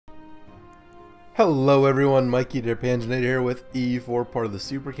Hello everyone, Mikey the Panzernator here with E4, part of the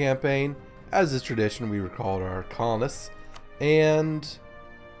Super Campaign. As is tradition, we recalled our colonists. And,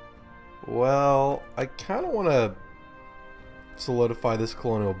 well, I kind of want to solidify this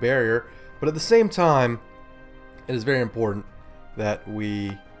colonial barrier, but at the same time, it is very important that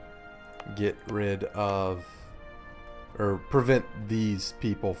we get rid of, or prevent these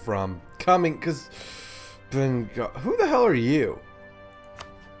people from coming, because, who the hell are you?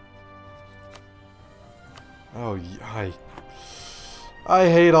 Oh, I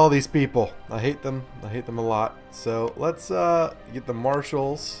hate all these people. I hate them. I hate them a lot. So let's get the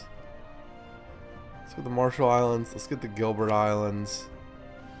Marshalls. Let's get the Marshall Islands. Let's get the Gilbert Islands,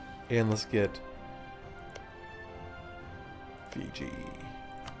 and let's get Fiji.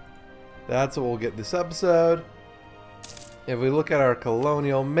 That's what we'll get this episode. If we look at our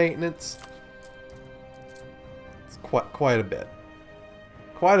colonial maintenance, it's quite a bit.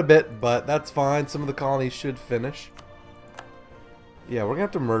 Quite a bit, but that's fine. Some of the colonies should finish. Yeah, we're gonna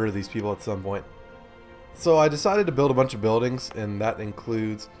have to murder these people at some point. So I decided to build a bunch of buildings, and that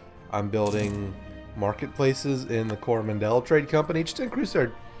includes I'm building marketplaces in the Coromandel Trade Company just to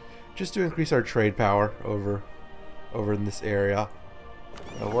increase our trade power over in this area.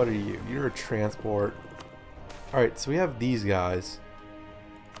 Now, what are you? You're a transport. All right, so we have these guys.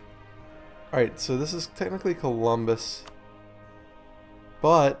 All right, so this is technically Columbus.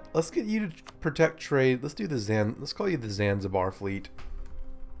 But let's get you to protect trade. Let's do the let's call you the Zanzibar fleet.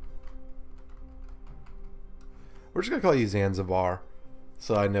 We're just gonna call you Zanzibar,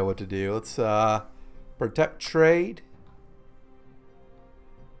 so I know what to do. Let's protect trade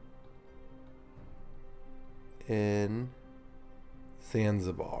in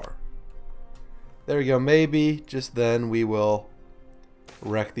Zanzibar. There we go. Maybe just then we will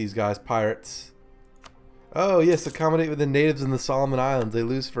wreck these guys' pirates. Oh, yes, accommodate with the natives in the Solomon Islands. They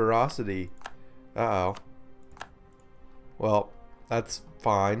lose ferocity. Uh-oh. Well, that's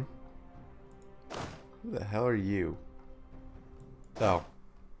fine. Who the hell are you? Oh.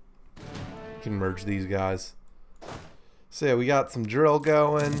 You can merge these guys. So, yeah, we got some drill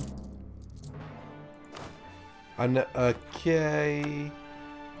going. Okay.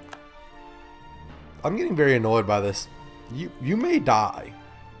 I'm getting very annoyed by this. You may die.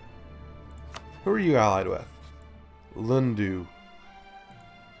 Who are you allied with? Lundu.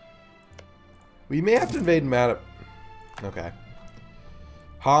 We may have to invade Okay.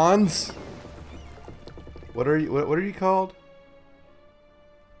 Hans. What are you? What are you called?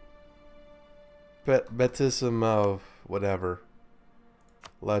 Betism of whatever.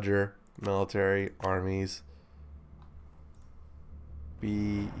 Ledger, military, armies.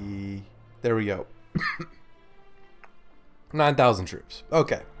 BE. There we go. 9,000 troops.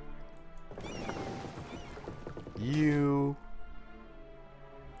 Okay. You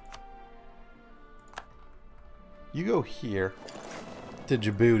go here to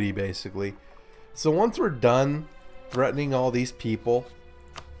Djibouti, basically. So once we're done threatening all these people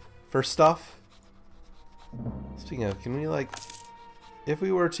for stuff, speaking of, can we, like, if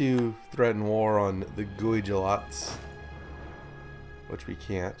we were to threaten war on the Guijalats, which we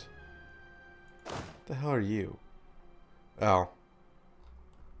can't. What the hell are you? Oh.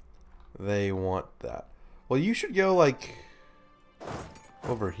 They want that. Well, you should go, like,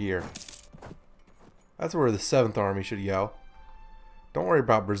 over here. That's where the 7th Army should go. Don't worry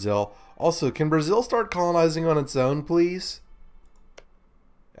about Brazil. Also, can Brazil start colonizing on its own, please?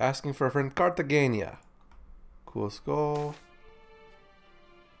 Asking for a friend. Cartagena. Cusco.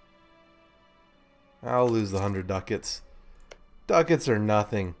 I'll lose the 100 ducats. Ducats are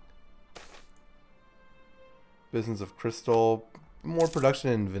nothing. Business of Crystal. More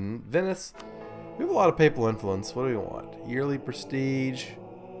production in Venice. We have a lot of papal influence. What do we want? Yearly prestige.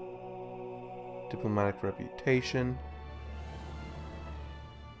 Diplomatic reputation.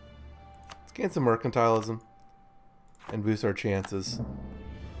 Let's gain some mercantilism. And boost our chances.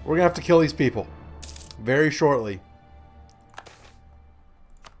 We're going to have to kill these people. Very shortly.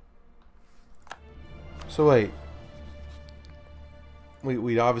 So wait.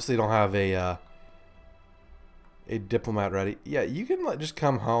 We obviously don't have a diplomat ready. Yeah, you can just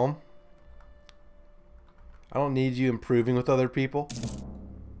come home. I don't need you improving with other people.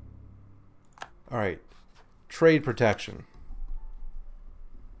 Alright. Trade protection.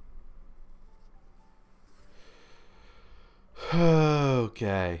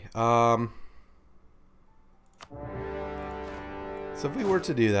 Okay. So if we were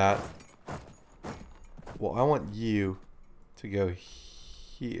to do that, well, I want you to go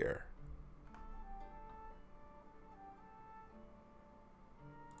here.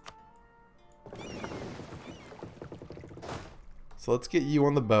 So let's get you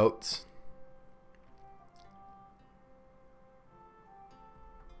on the boats.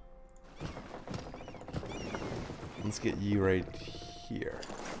 Let's get you right here.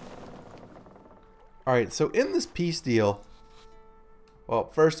 Alright, so in this peace deal, well,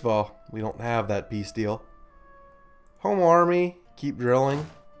 first of all, we don't have that peace deal. Home army, keep drilling.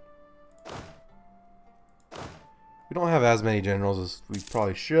 We don't have as many generals as we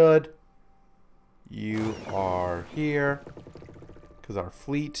probably should. You are here because our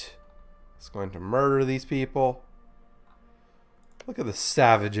fleet is going to murder these people. Look at the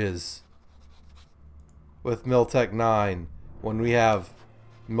savages with Miltech 9 when we have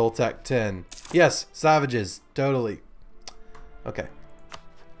Miltech 10. Yes, savages, totally. Okay.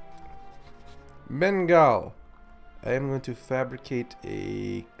 Bengal. I am going to fabricate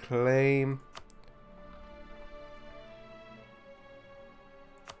a claim.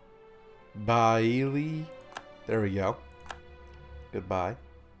 Bailey. There we go. Goodbye.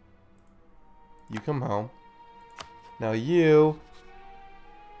 You come home. Now you.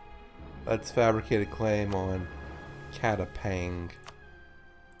 Let's fabricate a claim on Katapang.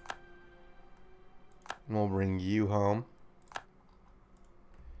 And we'll bring you home.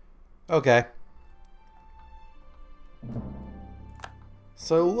 Okay.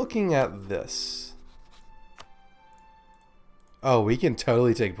 So looking at this. Oh, we can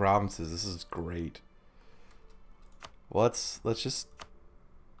totally take provinces. This is great. Let's just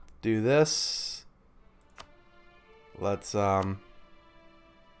do this. Let's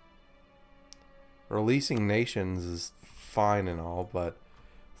releasing nations is fine and all, but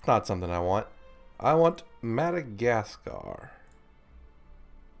it's not something I want. I want Madagascar.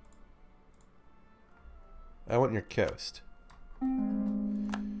 I want your coast.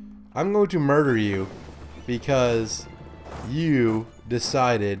 I'm going to murder you because you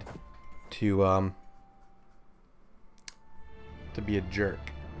decided to be a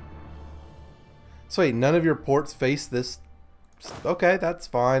jerk. So wait, none of your ports face this. Okay, that's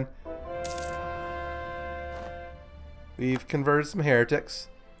fine. We've converted some heretics.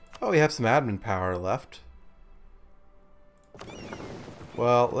 Oh, we have some admin power left.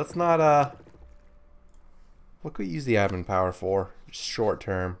 Well, let's not what can we use the admin power for? Just short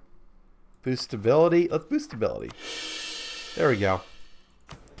term. Boost stability. Let's boost stability. There we go.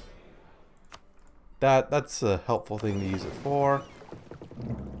 That's a helpful thing to use it for.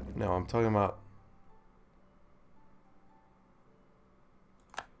 No, I'm talking about.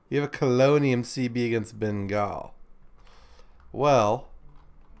 You have a Colonium CB against Bengal. Well.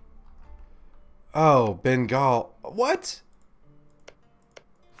 Oh, Bengal. What?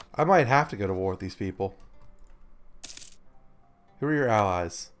 I might have to go to war with these people. Who are your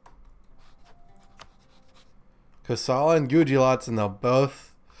allies? Kosala and Gujarat, and they'll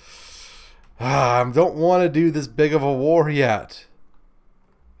both. I don't want to do this big of a war yet.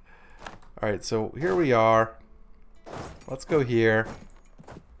 Alright, so here we are. Let's go here.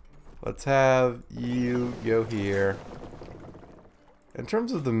 Let's have you go here. In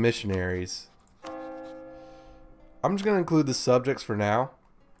terms of the missionaries, I'm just going to include the subjects for now.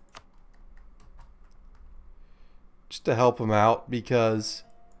 Just to help them out, because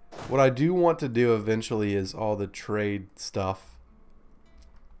what I do want to do eventually is all the trade stuff.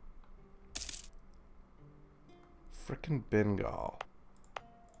 Frickin' Bengal.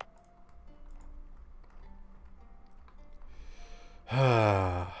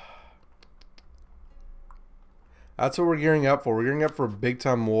 That's what we're gearing up for. We're gearing up for a big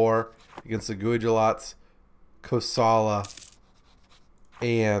time war against the Gujarats, Kosala,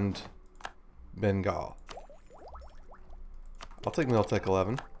 and Bengal. I'll take Miltech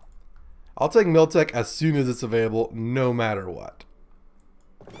 11. I'll take Miltech as soon as it's available, no matter what.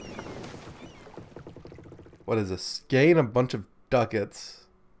 What is this? Gain a bunch of ducats.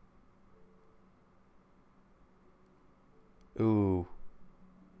 Ooh.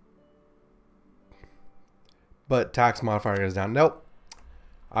 But tax modifier goes down. Nope.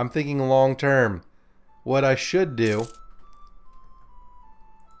 I'm thinking long term. What I should do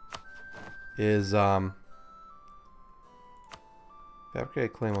is fabricate a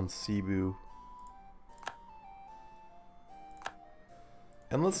claim on Cebu.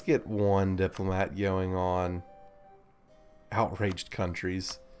 And let's get one diplomat going on outraged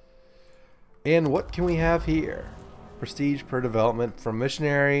countries. And what can we have here? Prestige per development from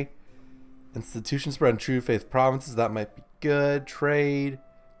missionary. Institution spread in true faith provinces. That might be good. Trade.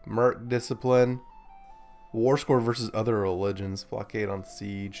 Merc discipline. War score versus other religions. Blockade on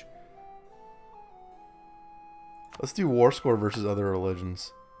siege. Let's do war score versus other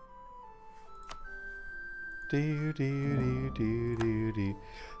religions.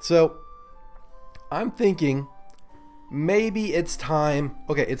 So, I'm thinking maybe it's time.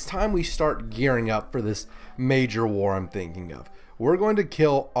 Okay, it's time we start gearing up for this major war I'm thinking of. we're going to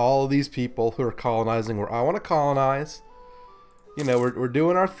kill all of these people who are colonizing where I want to colonize. You know, we're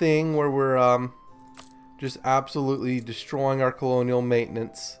doing our thing where we're just absolutely destroying our colonial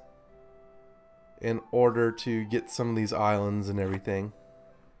maintenance in order to get some of these islands and everything.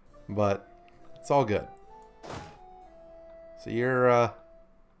 But it's all good. So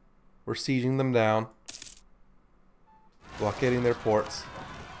we're sieging them down, blockading their ports.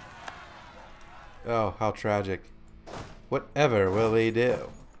 Oh, how tragic. Whatever will they do?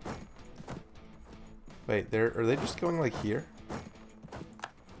 Wait, are they just going like here?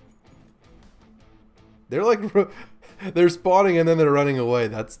 They're like, they're spawning and then they're running away.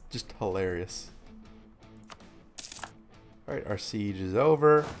 That's just hilarious. Alright, our siege is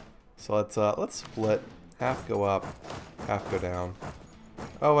over. So let's split. Half go up, half go down.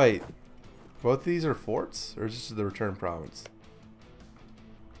 Oh wait, both of these are forts? Or is this the return province?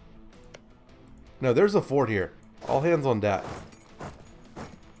 No, there's a fort here. All hands on deck.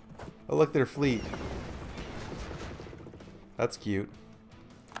 Oh look, their fleet. That's cute.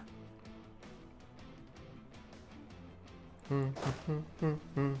 Do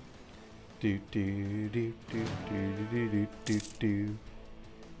do do do do do do do.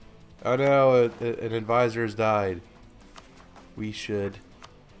 Oh no, an advisor has died. We should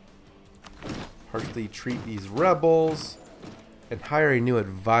harshly treat these rebels and hire a new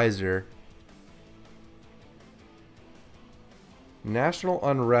advisor. National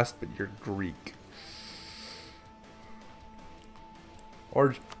unrest, but you're Greek.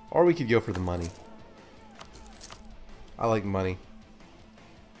 Or we could go for the money. I like money.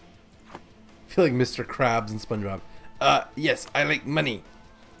 I feel like Mr. Krabs and SpongeBob. Yes, I like money.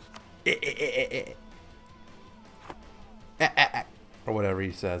 Or whatever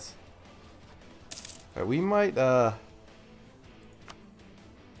he says. Right, we might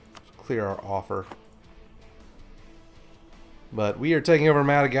clear our offer. But we are taking over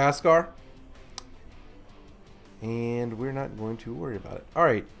Madagascar. And we're not going to worry about it.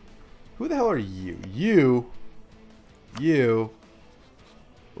 Alright. Who the hell are you? You.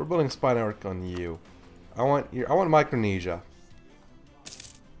 We're building a spy network on you. I want Micronesia.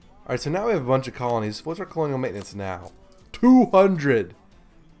 Alright, so now we have a bunch of colonies. What's our colonial maintenance now? 200!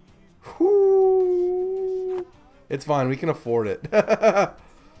 Whoo! It's fine, we can afford it.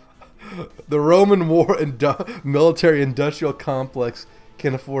 The Roman war and military industrial complex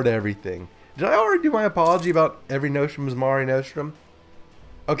can afford everything. Did I already do my apology about every nostrum is Mare Nostrum?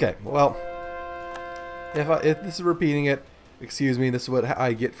 Okay, well, if this is repeating it, excuse me, this is what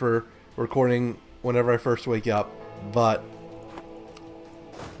I get for recording whenever I first wake up. But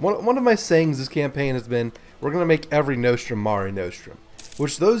one of my sayings this campaign has been, we're going to make every nostrum Mare Nostrum.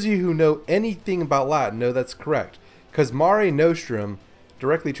 Which those of you who know anything about Latin know that's correct. Because Mare Nostrum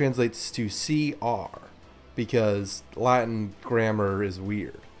directly translates to CR. Because Latin grammar is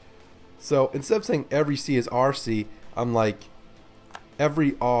weird. So instead of saying every C is RC, I'm like,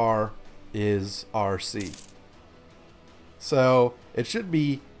 every R is RC. So it should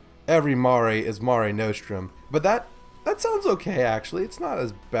be every Mare is Mare Nostrum. But that sounds okay, actually. It's not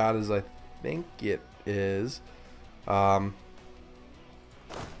as bad as I think it is. We're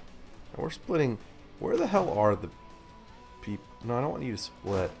splitting. Where the hell are the people? No, I don't want you to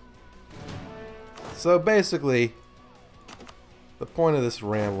split. So basically, the point of this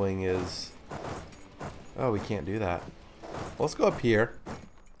rambling is... Oh, we can't do that. Well, let's go up here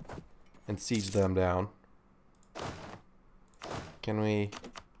and siege them down. Can we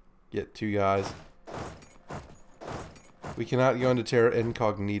get two guys? We cannot go into Terra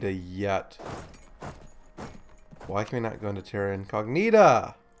Incognita yet. Why can we not go into Terra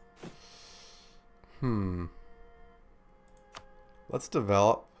Incognita? Let's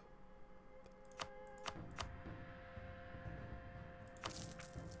develop.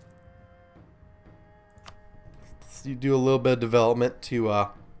 Let's do a little bit of development to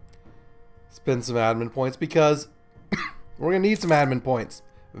spend some admin points, because we're going to need some admin points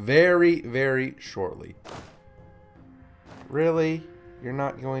very, very shortly. Really? You're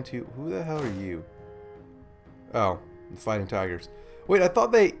not going to... Who the hell are you? Oh, the Fighting Tigers. Wait, I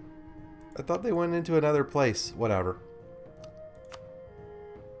thought they went into another place. Whatever.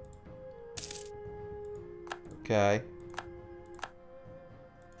 Okay.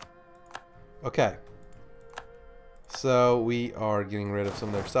 Okay. So we are getting rid of some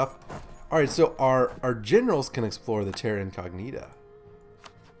of their stuff. Alright, so our generals can explore the Terra Incognita.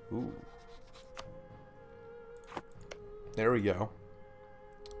 Ooh. There we go.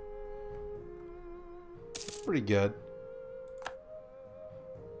 That's pretty good.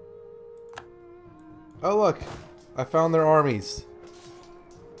 Oh look, I found their armies.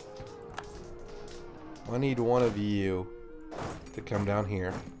 I need one of you to come down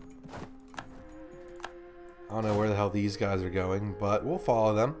here. I don't know where the hell these guys are going, but we'll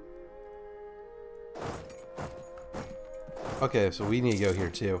follow them. Okay, so we need to go here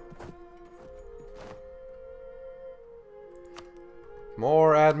too.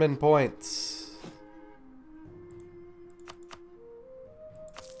 More admin points.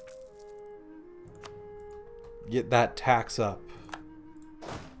 Get that tax up.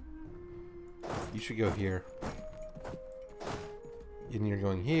 You should go here. And you're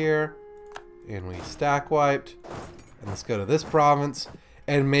going here. And we stack wiped. And let's go to this province.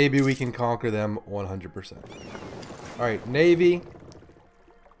 And maybe we can conquer them 100%. Alright, Navy.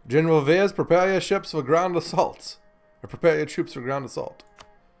 General Viz, prepare your ships for ground assaults. Or prepare your troops for ground assault.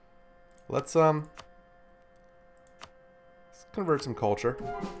 Let's convert some culture.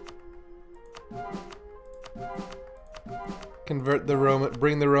 Convert the Roman,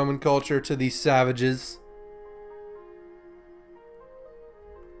 bring the Roman culture to these savages.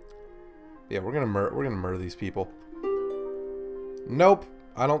 Yeah, we're gonna murder these people. Nope.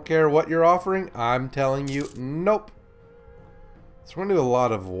 I don't care what you're offering. I'm telling you, nope. So we're gonna do a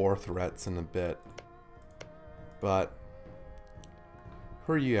lot of war threats in a bit. But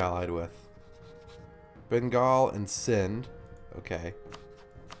who are you allied with? Bengal and Sind. Okay.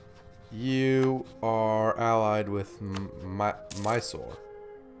 You are allied with Mysore.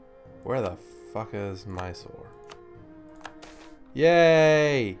 Where the fuck is Mysore?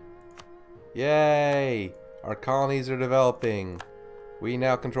 Yay! Yay! Our colonies are developing. We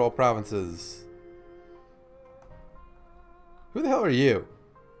now control provinces. Who the hell are you?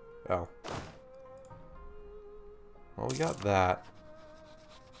 Oh. Well, we got that.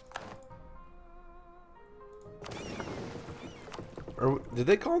 Or did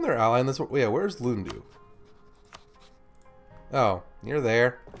they call in their ally in this one? Yeah, where's Lundu? Oh, you're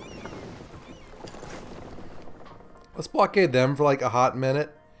there. Let's blockade them for like a hot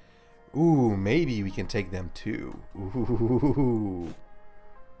minute. Ooh, maybe we can take them too. Ooh.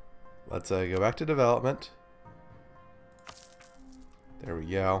 Let's go back to development. There we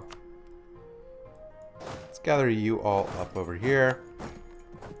go. Let's gather you all up over here.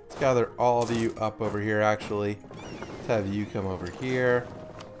 Let's gather all of you up over here, actually. Let's have you come over here.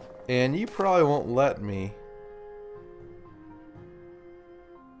 And you probably won't let me.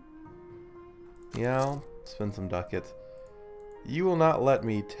 Yeah, I'll spend some ducats. You will not let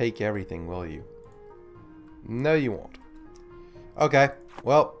me take everything, will you? No, you won't. Okay,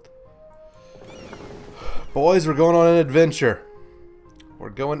 well. Boys, we're going on an adventure. We're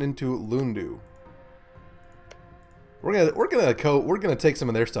going into Lundu. We're gonna take some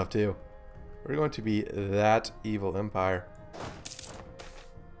of their stuff too. We're going to be that evil empire.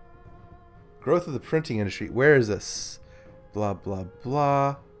 Growth of the printing industry. Where is this? Blah blah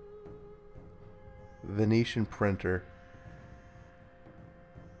blah. Venetian printer.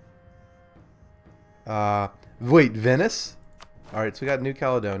 Wait, Venice? Alright, so we got New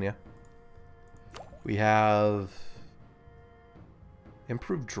Caledonia. We have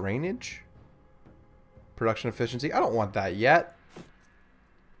improved drainage. Production efficiency. I don't want that yet.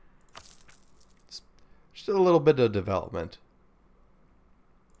 Just a little bit of development.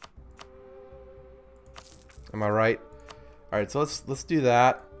 Am I right? Alright, so let's do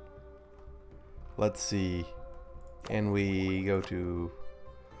that. Let's see. And we go to...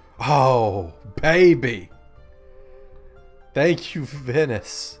 Oh, baby! Thank you,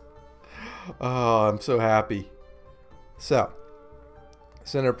 Venice. Oh, I'm so happy. So,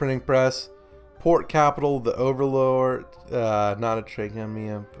 center printing press, port capital, the overlord, not a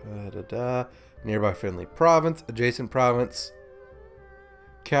trichomia, nearby friendly province, adjacent province,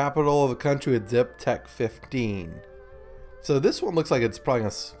 capital of a country with zip tech 15. So this one looks like it's probably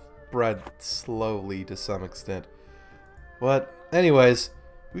gonna spread slowly to some extent. But anyways,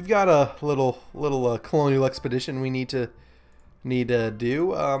 we've got a little colonial expedition we need to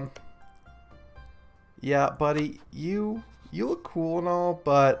do. Yeah, buddy, you look cool and all,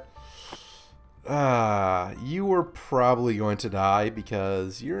 but you were probably going to die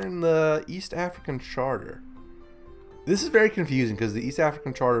because you're in the East African Charter. This is very confusing because the East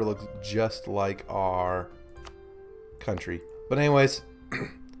African Charter looks just like our country. But anyways,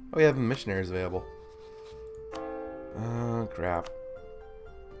 we have missionaries available. Oh, crap.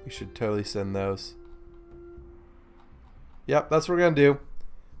 We should totally send those. Yep, that's what we're going to do.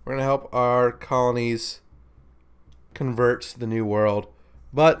 We're going to help our colonies convert to the new world.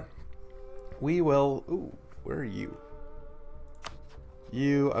 But we will... Ooh, where are you?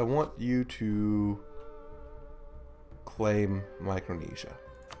 I want you to claim Micronesia.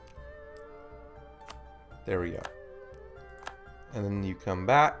 There we go. And then you come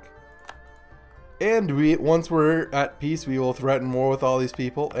back. And once we're at peace, we will threaten war with all these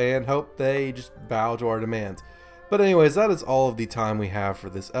people and hope they just bow to our demands. But anyways, that is all of the time we have for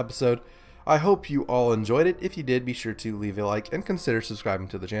this episode. I hope you all enjoyed it. If you did, be sure to leave a like and consider subscribing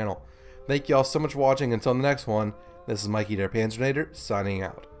to the channel. Thank you all so much for watching. Until the next one, this is Mikey der Panzernator signing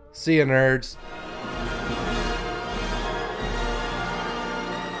out. See ya, nerds!